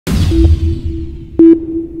When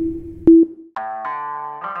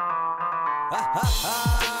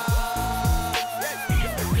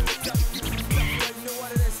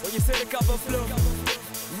you say the cover flow,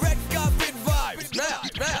 red carpet vibes. Now.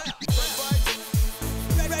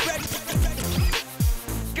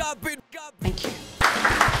 Carpet. Thank you.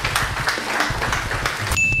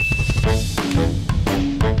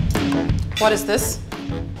 What is this?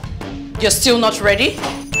 You're still not ready?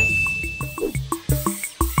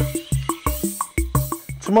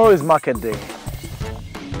 Tomorrow is market day.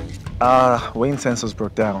 Weighing sensors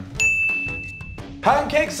broke down.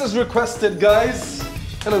 Pancakes is requested, guys.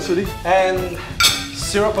 Hello, sweetie. And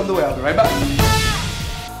syrup on the way. I'll be right back.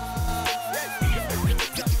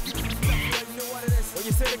 When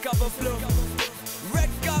you say the cover flow, red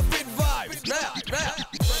carpet vibes.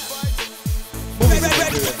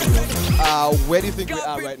 Where do you think we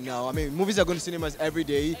are right now? I mean, movies are going to cinemas every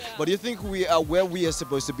day, but do you think we are where we are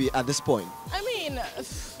supposed to be at this point? I mean,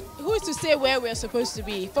 who is to say where we're supposed to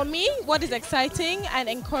be? For me, what is exciting and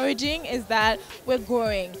encouraging is that we're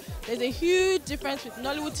growing. There's a huge difference with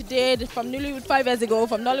Nollywood today, from Nollywood 5 years ago,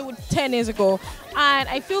 from Nollywood 10 years ago. And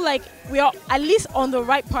I feel like we are at least on the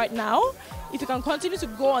right part now. If you can continue to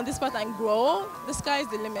go on this path and grow, the sky is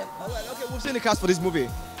the limit. All right, okay, we've seen the cast for this movie.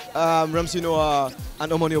 Ramsey Nouah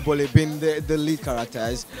and Omoni Oboli being the lead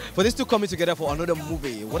characters. For these two coming together for another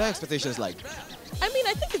movie, what are expectations like? I mean,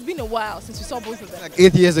 I think it's been a while since we saw both of them. Like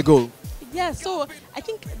 8 years ago. Yeah, so I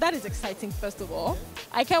think that is exciting, first of all.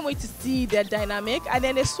 I can't wait to see their dynamic. And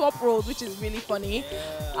then they swap roles, which is really funny.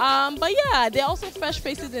 But yeah, there are also fresh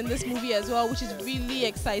faces in this movie as well, which is really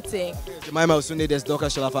exciting. Jemima Osunde, there's Doka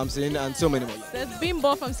Shalafamsin, and so many more. There's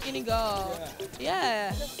Bimbo from Skinny Girl.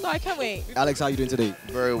 Yeah, so I can't wait. Alex, how are you doing today?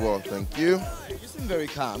 Very well, thank you. You seem very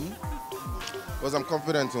calm. Because I'm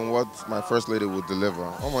confident in what my first lady would deliver.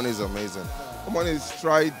 Omoni is amazing. Omoni is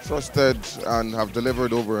tried, trusted, and have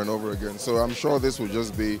delivered over and over again. So I'm sure this will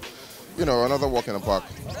just be, you know, another walk in the park.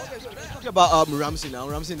 Talking about Ramsey now.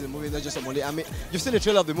 Ramsey in the movie, not just Omoni. I mean, you've seen the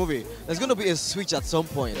trailer of the movie. There's going to be a switch at some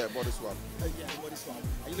point. Yeah, body swap.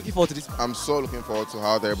 Are you looking forward to this? I'm so looking forward to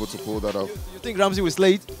how they're able to pull that off. You think Ramsey will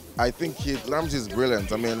slay it? I think Ramsey is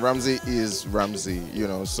brilliant. I mean, Ramsey is Ramsey, you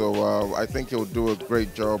know, so I think he'll do a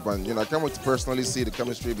great job. And, you know, I can't wait to personally see the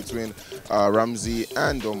chemistry between Ramsey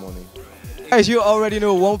and Omoni. Guys, you already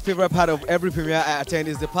know one favorite part of every premiere I attend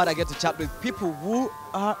is the part I get to chat with people who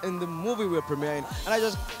are in the movie we're premiering. And I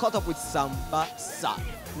just caught up with Samba Sa.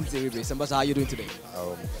 Samba Sa, how are you doing today?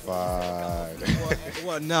 I'm fine.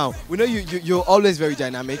 What now? We know you're always very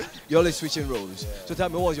dynamic. You're always switching roles. So tell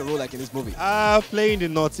me, what was your role like in this movie? Playing the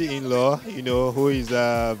naughty in-law, you know, who is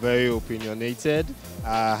very opinionated,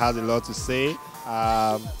 has a lot to say.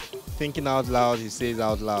 Thinking out loud, he says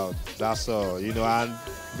out loud. That's all, you know, and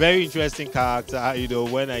very interesting character. You know,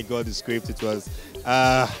 when I got the script, it was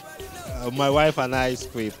my wife and I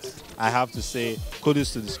script. I have to say,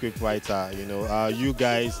 kudos to the script writer. You know, you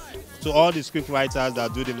guys, to all the script writers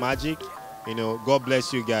that do the magic. You know, God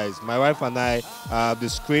bless you guys. My wife and I, the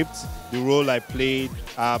script, the role I played,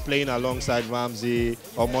 playing alongside Ramsey,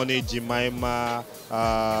 Omoni, Jemima,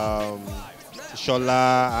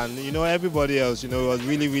 Shola, and you know, everybody else. You know, it was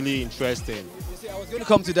really, really interesting. I was going to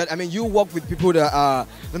come to that. I mean, you work with people that are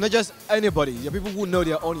not just anybody. You're people who know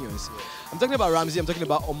their onions. I'm talking about Ramsey, I'm talking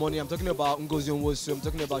about Omoni, I'm talking about Ngozi Onwosu, I'm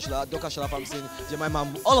talking about Doka Shalafamsin, Jemima,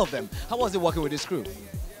 all of them. How was it working with this crew?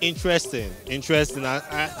 Interesting,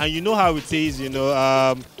 and you know how it is, you know,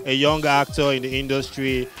 a young actor in the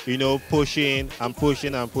industry, you know, pushing and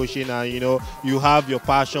pushing and pushing, and you know, you have your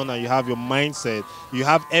passion and you have your mindset, you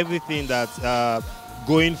have everything that's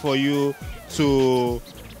going for you to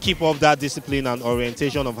keep up that discipline and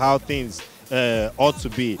orientation of how things ought to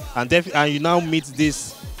be, and you now meet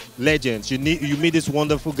these legends, you meet these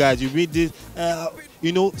wonderful guys, you meet these,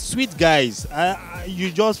 you know, sweet guys. You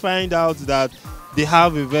just find out that they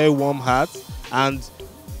have a very warm heart, and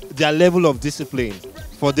their level of discipline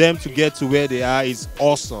for them to get to where they are is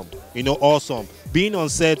awesome. You know, awesome. Being on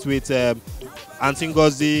set with Auntie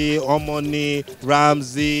Ngozi, Omoni,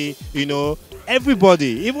 Ramsey, you know,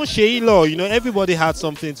 everybody, even Sheila, you know, everybody had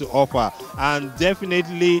something to offer, and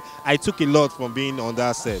definitely I took a lot from being on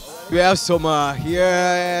that set. We have Soma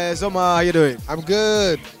here. Soma, how you doing? I'm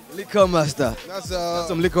good. Liquor master. That's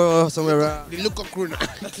some liquor somewhere around. The liquor crew.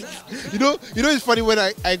 you know, it's funny when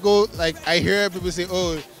I go, like, I hear people say,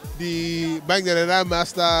 oh, the Bank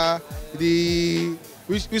Master, the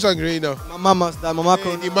which one green now? Mama Master, Mama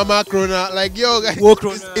Krona. The Mama Krona. Like, yo, guys,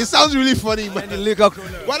 it sounds really funny, man. The liquor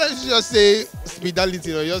Krona. Why don't you just say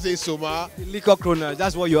Spidality, or just say Soma? The liquor Krona,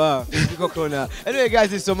 that's what you are. Liquor corner. Anyway,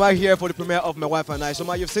 guys, it's Soma here for the premiere of My Wife and I.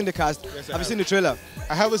 Soma, you've seen the cast. Yes, Have you seen the trailer?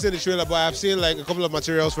 I haven't seen the trailer, but I've seen like a couple of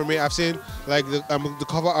materials from it. I've seen like the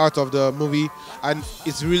cover art of the movie, and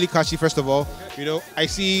it's really catchy. First of all, you know, I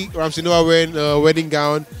see Ramsey Nouah wearing a wedding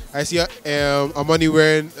gown. I see Omoni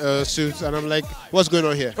wearing a suit, and I'm like, what's going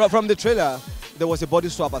on here? From the trailer, there was a body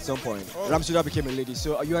swap at some point. Ramsey Nouah became a lady.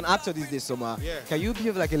 So are you an actor these days, Soma? Yeah. Can you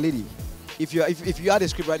behave like a lady? If you had a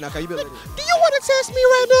script right now, can you be a lady? Do you want to test me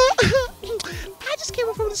right now? I just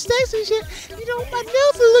came from the States and shit. You know, my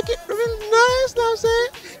nails are looking really nice, know what I'm saying?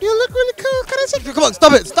 You look really cool. Can I take you? Come on,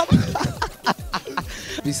 stop it, stop it.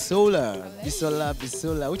 Bisola.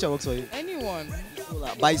 Which one works for you? Anyone.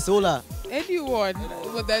 Bisola. Anyone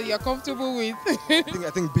that you're comfortable with. I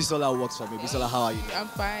think Bisola works for me. Bisola, how are you? I'm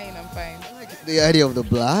fine. The idea of the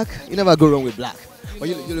black. You never go wrong with black. But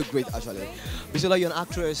you look great, actually. Bisola, you're an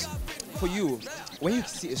actress. For you, when you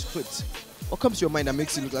see a script, what comes to your mind that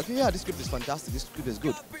makes you look like, yeah, this script is fantastic, this script is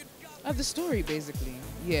good? The story, basically.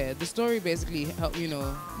 Yeah, the story basically,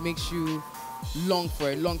 makes you long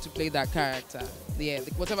to play that character. Yeah,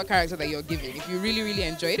 whatever character that you're given. If you really, really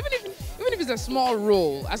enjoy it, even if it's a small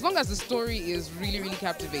role, as long as the story is really, really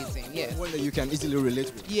captivating. Yes. One that you can easily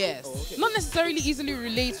relate with. Yes. Oh, okay. Not necessarily easily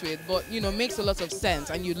relate with, but makes a lot of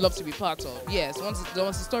sense and you'd love to be part of. Yes. Once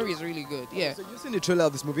the story is really good. Yeah. So you've seen the trailer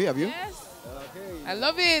of this movie, have you? Yes. Okay. I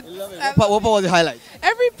love it. What part was the highlight?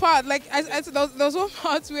 Every part, like I said, there was one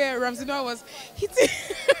part where Ramsey Nouah was hitting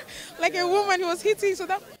like a woman. He was hitting, so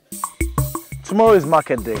that. Tomorrow is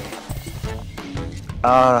market day.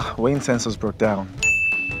 Weighing sensors broke down.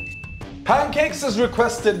 Pancakes is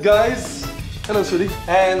requested, guys. Hello, sweetie.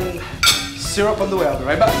 And syrup on the way. I'll be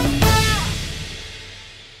right back.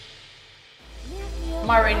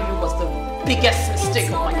 Marrying you was the biggest mistake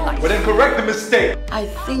of my life. Well, then correct the mistake. I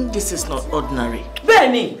think this is not ordinary.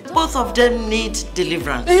 Benny, both of them need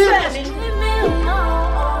deliverance.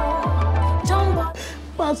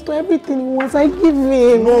 Pastor, everything he wants, I give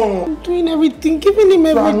him. No. I'm doing everything, giving him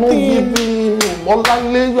everything. You are not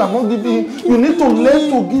giving him. You are not giving him. You need to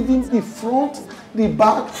learn to give him the front, the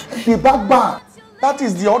back. That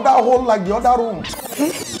is the other hole, like the other room.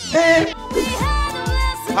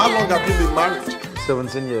 How long have you been married?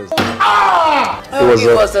 17 years.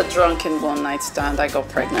 It was a drunken one-night stand. I got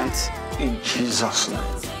pregnant. In Jesus' name.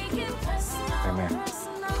 Amen.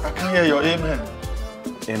 I can't hear your amen.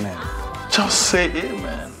 Amen. Just say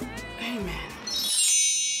amen. Amen.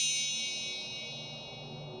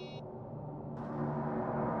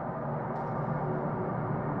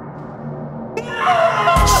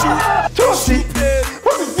 Just see.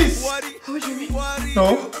 What is this? What do you mean?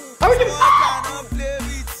 No. What is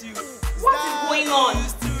going on?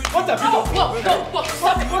 What have you done? What?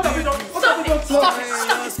 Stop it. What have you done? Stop it.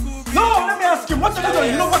 No, let me ask you. What have you done?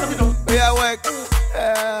 You know what have you done? Yeah, work.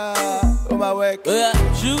 My work. Yeah,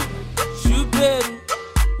 shoot, baby.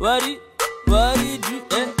 What did you?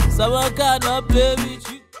 Someone cannot play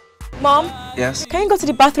with you. Mom? Yes? Can you go to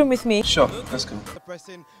the bathroom with me? Sure, let's go. The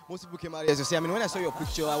person, most people came out here to say, I mean, when I saw your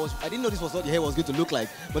picture, I didn't know this was what your hair was going to look like.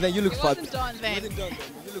 But then you look fabulous. It wasn't done then.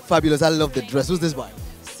 You look fabulous. I love the dress. Who's this by?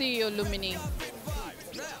 CEO Lumini.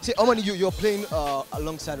 See, Omoni, you're playing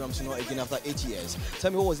alongside Ramsey Nouah again after 8 years. Tell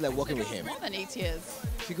me, what was it like working with him? More than 8 years.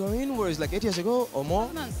 Figurine, where it's like 8 years ago or more?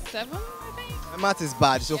 More than 7, I think. My math is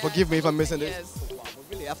bad, so forgive me if I'm missing this. Yes. Wow, but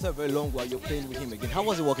really, after a very long while, you're playing with him again. How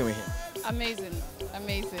was it working with him? Amazing.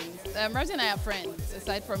 Ramsey and I are friends.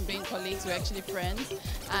 Aside from being colleagues, we're actually friends.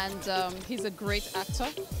 And he's a great actor.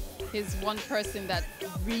 He's one person that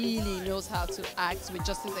really knows how to act with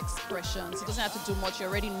just his expressions. He doesn't have to do much. You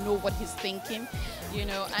already know what he's thinking,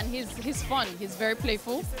 and he's fun. He's very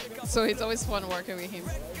playful. So it's always fun working with him.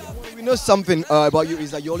 We know something about you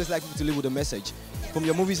is that you always like to live with a message from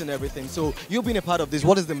your movies and everything. So you being a part of this,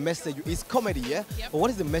 what is the message? It's comedy, yeah? Yep. But what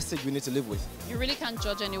is the message we need to live with? You really can't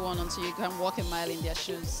judge anyone until you can walk a mile in their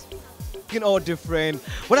shoes. Looking all different.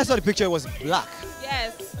 When I saw the picture, it was black.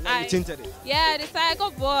 Yes. And then you tinted it. Yeah, I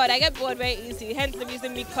got bored. I get bored very easily. Hence the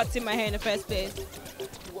reason me cutting my hair in the first place.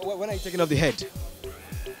 When are you taking off the head?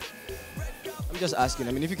 I'm just asking.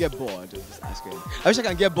 I mean, if you get bored, I'm just asking. I wish I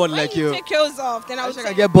can get bored like you. Take yours off, then I wish I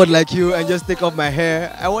can get bored like you and just take off my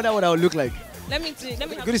hair. I wonder what I would look like. Let me see.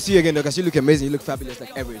 Good to see you again, though, because you look amazing. You look fabulous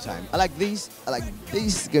like every time. I like these. I like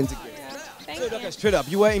this. Going to get. So, Doctor, straight up,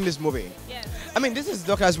 you were in this movie. Yes. I mean, this is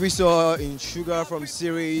Doctor as we saw in Sugar from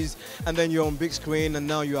series, and then you're on big screen, and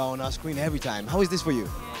now you are on our screen every time. How is this for you?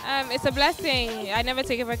 It's a blessing. I never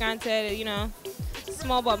take it for granted.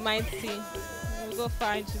 Small but mighty. We'll go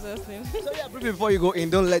far in Jesus' name. So yeah, briefly before you go in,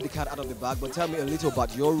 don't let the cat out of the bag, but tell me a little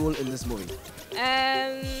about your role in this movie.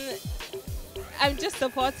 I'm just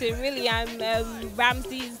supporting. Really, I'm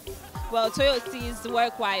Ramsey's well, Toyoti's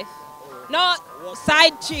work wife. Not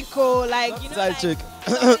side chick, oh, like, you know, Side like, chick.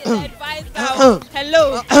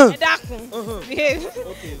 Hello.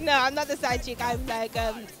 No, I'm not the side chick. I'm like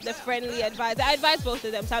the friendly advisor. I advise both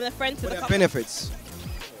of them, so I'm the friend to the couple. Benefits.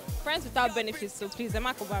 Friends without benefits, so please, I'm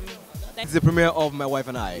Obama. It's the premiere of My Wife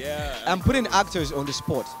and I. Yeah. I'm putting actors on the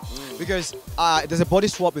spot because there's a body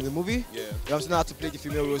swap in the movie. Yeah. You also know how to play the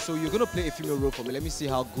female role, so you're going to play a female role for me. Let me see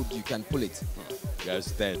how good you can pull it. You guys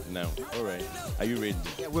stand now. All right. Are you ready?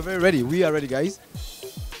 Yeah, we're very ready. We are ready, guys.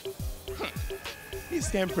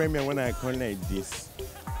 This can premiere when I call like this.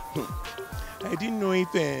 I didn't know it.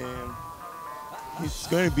 It's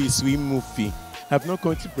going to be a sweet movie. I've not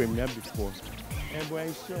gone to premiere before. And boy,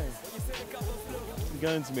 I'm sure it's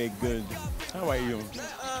going to make good. How are you?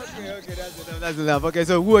 Okay, that's enough. Okay,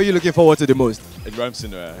 so who are you looking forward to the most? Ramsey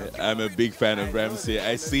Nouah. I'm a big fan of Ramsey.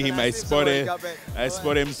 I see him, I spot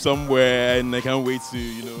him somewhere, and I can't wait to,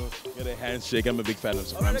 you know, get a handshake. I'm a big fan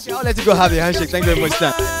of Ramsey. Okay, I'll let you go have a handshake. Thank you very much,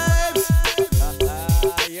 sir.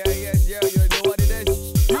 You know what it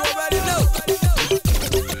is. You already know.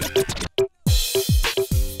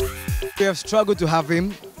 We have struggled to have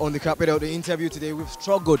him on the carpet of the interview today. We've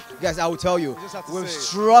struggled. Guys, I will tell you. We've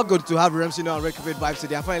struggled to have Ramsey Nouah on Red Carpet Vibes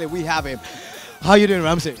today. And finally, we have him. How are you doing,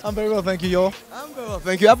 Ramsey? I'm very well, thank you, y'all. I'm very well,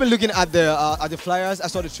 thank you. I've been looking at the flyers. I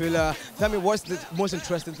saw the trailer. Tell me, what's the most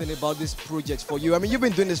interesting thing about this project for you? I mean, you've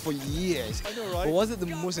been doing this for years. I know, right? But what's the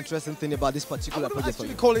most interesting thing about this particular project for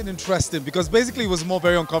you? I call it interesting because basically it was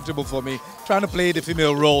very uncomfortable for me trying to play the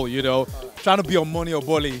female role, you know, trying to be Omoni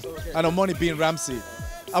Oboli and Omoni being Ramsey.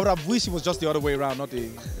 I would have wished it was just the other way around, not the,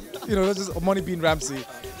 you know, just Omoni being Ramsey.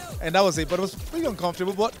 And that was it. But it was pretty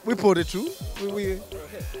uncomfortable, but we pulled it through. Before you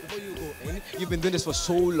go in, you've been doing this for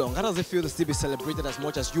so long. How does it feel to still be celebrated as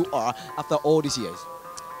much as you are after all these years?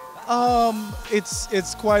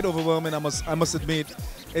 It's quite overwhelming, I must admit.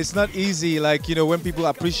 It's not easy, like, you know, when people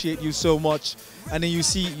appreciate you so much and then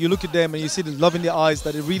you look at them and you see the love in their eyes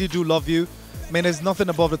that they really do love you. Man, there's nothing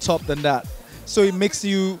above the top than that. So it makes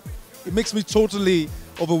me totally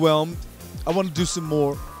overwhelmed. I want to do some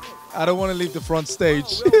more. I don't want to leave the front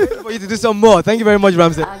stage. For you to do some more. Thank you very much,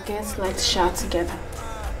 Ramsey. I guess let's shout together.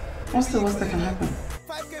 What's the worst that can happen?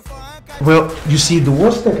 Well, you see, the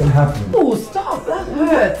worst that can happen. Oh, stop! That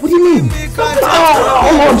hurts. What do you mean?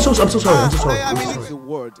 Oh, I'm so sorry. It's the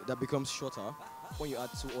word that becomes shorter when you add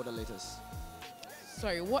two other letters.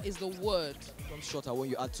 Sorry, what is the word? It becomes shorter when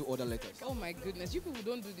you add two other letters. Oh my goodness, you people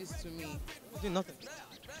don't do this to me. You do nothing.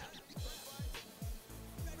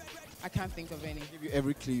 I can't think of any. I'll give you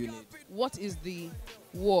every clue you need. What is the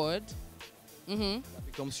word? That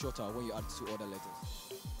becomes shorter when you add two other letters.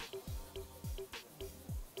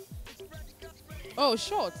 Oh,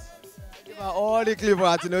 short. Give her all the clue for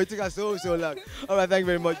her to know. It took us so long. All right, thank you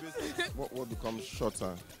very much. What becomes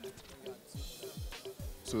shorter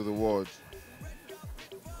to the word?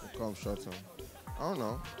 Becomes shorter. I don't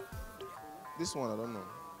know. This one, I don't know.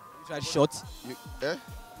 You tried short? You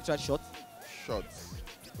tried short? Short.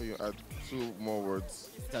 So you add two more words.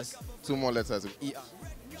 That's two more letters.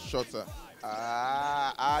 Shorter.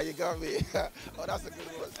 You got me. Oh, that's a good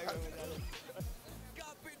one.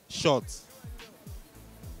 Short.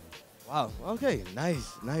 Wow, okay,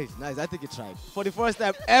 nice. I think you tried. For the first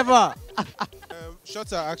time ever.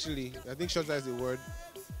 Shorter, actually. I think shorter is the word.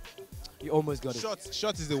 You almost got it.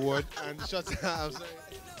 Short is the word. And shorter, I'm sorry.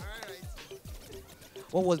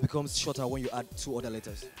 What word becomes shorter when you add two other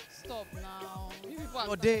letters? Stop now. You people are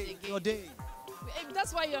Your day.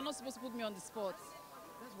 That's why you're not supposed to put me on the spot.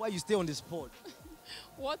 That's why you stay on the spot.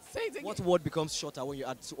 What? Say it again. What word becomes shorter when you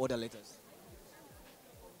add two other letters?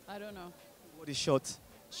 I don't know. What is short?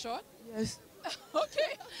 Short? Yes.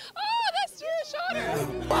 Okay. Oh, that's true, short.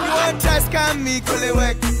 You want to scam me,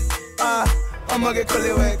 I'm gonna get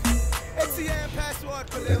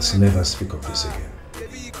Let's never speak of this again.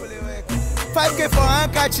 5K for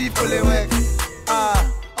handkerchief,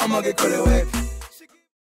 I'm gonna get